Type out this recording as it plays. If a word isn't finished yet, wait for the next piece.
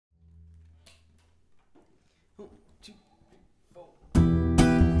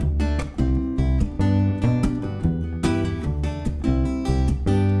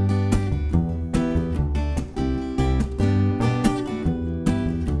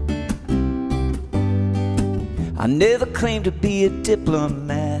I never claimed to be a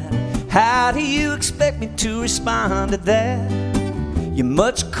diplomat. How do you expect me to respond to that? You're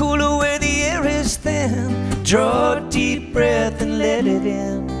much cooler where the air is thin. Draw a deep breath and let it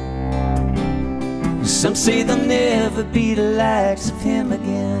in. Some say there'll never be the likes of him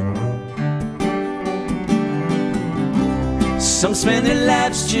again. Some spend their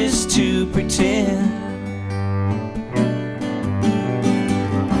lives just to pretend.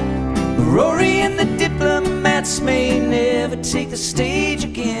 Rory and the Diplomats may never take the stage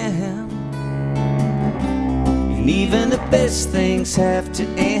again. And even the best things have to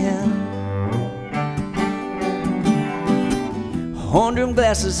end. Horn-rimmed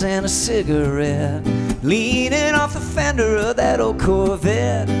glasses and a cigarette, leaning off the fender of that old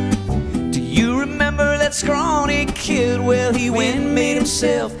Corvette. Do you remember that scrawny kid? Well, he went and made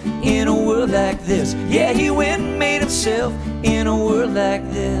himself in a world like this. Yeah, he went and made himself in a world like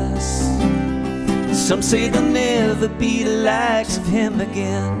this. Some say there'll never be the likes of him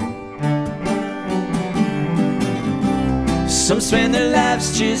again. Some spend their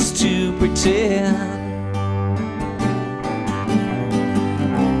lives just to pretend.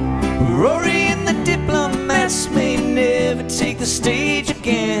 Rory and the Diplomats may never take the stage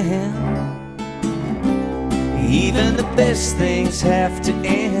again. Even the best things have to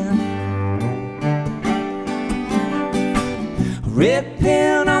end. Red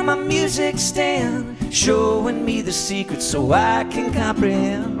pen on my music stand, showing me the secret so I can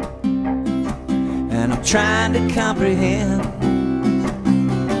comprehend. And I'm trying to comprehend.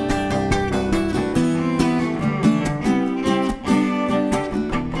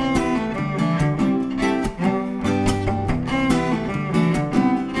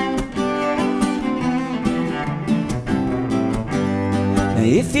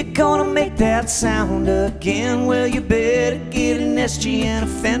 If you're gonna make that sound again, well, you better get an SG and a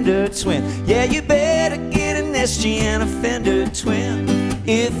Fender Twin. Yeah, you better get an SG and a Fender Twin.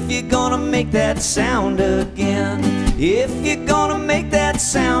 If you're gonna make that sound again, if you're gonna make that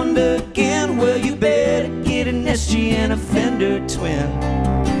sound again, well, you better get an SG and a Fender Twin.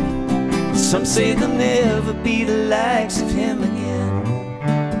 Some say there'll never be the likes of him again.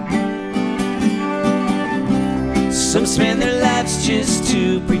 Some spend their lives just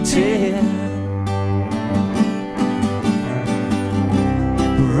to pretend.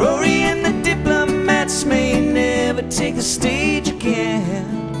 Rory and the Diplomats may never take the stage again.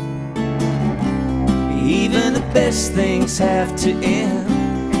 Even the best things have to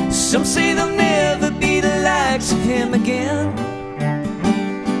end. Some say there'll never be the likes of him again.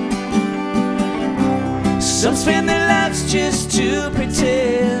 Some spend their lives just to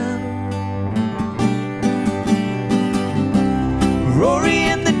pretend. Rory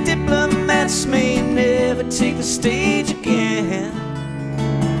and the Diplomats may never take the stage again.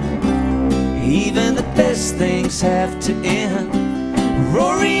 Even the best things have to end.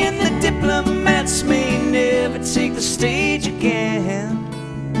 Rory and the Diplomats may never take the stage again.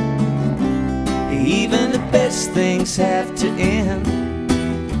 Even the best things have to end.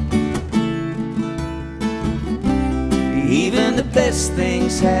 Even the best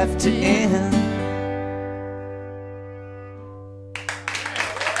things have to end.